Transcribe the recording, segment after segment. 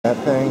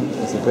That thing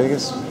is the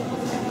biggest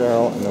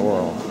barrel in the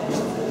world.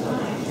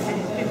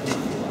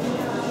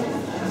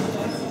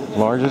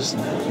 Largest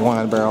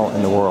wine barrel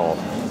in the world.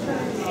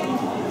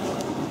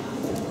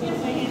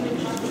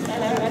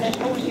 And I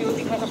told you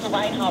because of the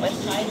wine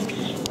harvest time.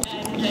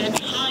 And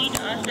behind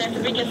us there's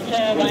the biggest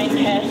wine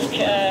cask.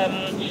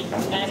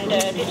 And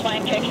this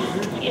wine cask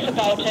is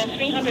about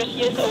 300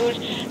 years old.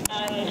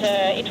 And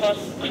it was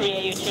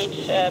created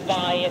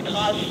by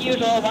Carl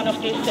Theodor, one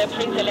of these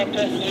prince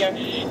electors here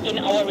in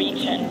our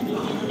region.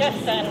 Yes,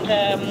 and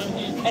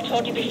I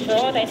told you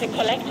before that they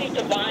collected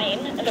the wine,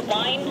 and the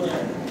wine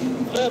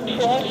were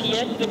brought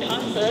here to the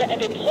castle,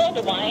 and they poured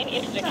the wine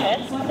into the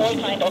cask, all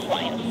kinds of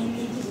wines.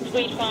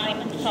 Sweet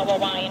wine, sour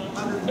wine,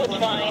 good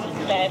wine,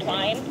 bad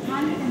wine.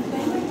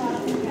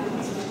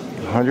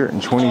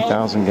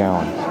 120,000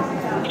 gallons.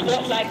 It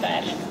was like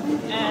that.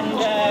 And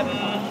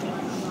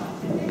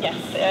yes,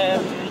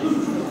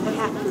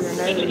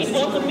 it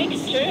was a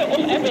mixture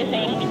of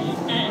everything,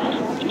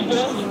 and it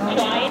was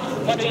quite,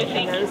 what do you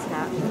think?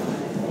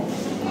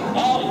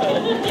 Awful.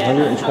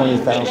 Yes.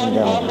 120,000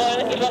 gallons.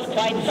 It was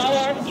quite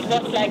sour, it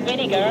was like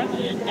vinegar,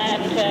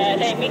 and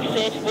they mixed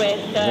it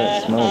with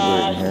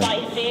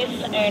spices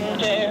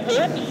and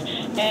herbs,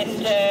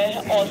 and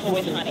also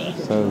with honey.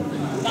 So,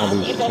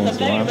 it was a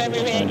very,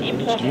 very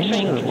important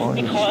drink,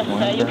 because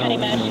you can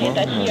imagine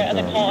that here at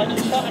the court,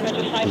 400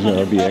 to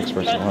 500 be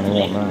experts on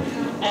it,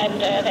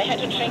 and they had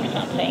to drink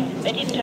something. They didn't